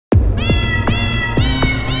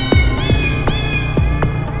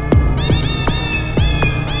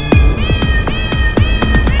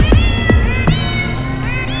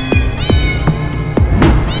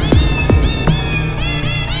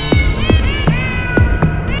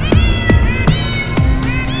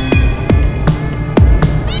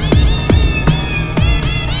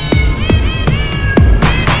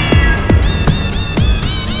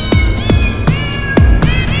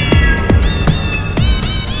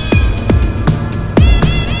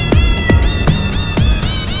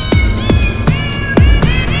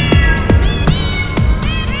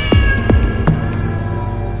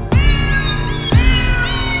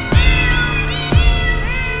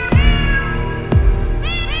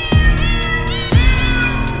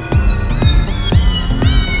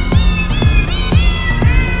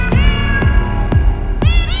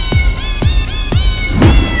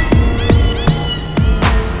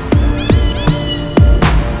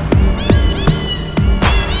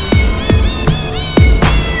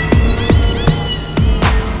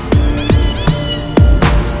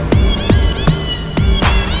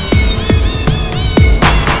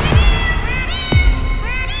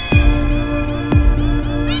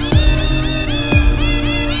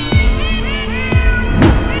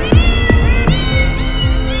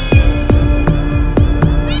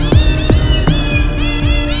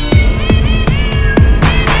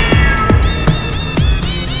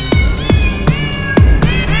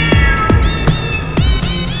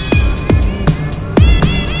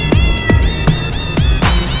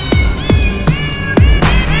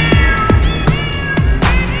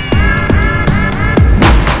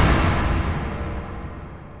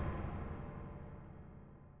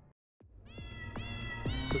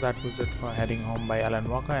that was it for Heading Home by Alan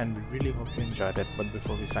Walker, and we really hope you enjoyed it. But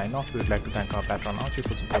before we sign off, we would like to thank our patron Archie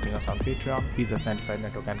for supporting us on Patreon, Pizza Sanctified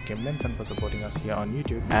Network and Kim Linton for supporting us here on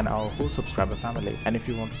YouTube, and our whole subscriber family. And if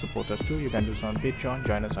you want to support us too, you can do so on Patreon,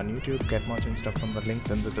 join us on YouTube, get merch and stuff from the links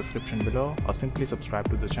in the description below, or simply subscribe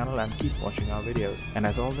to the channel and keep watching our videos. And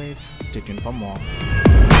as always, stay tuned for more.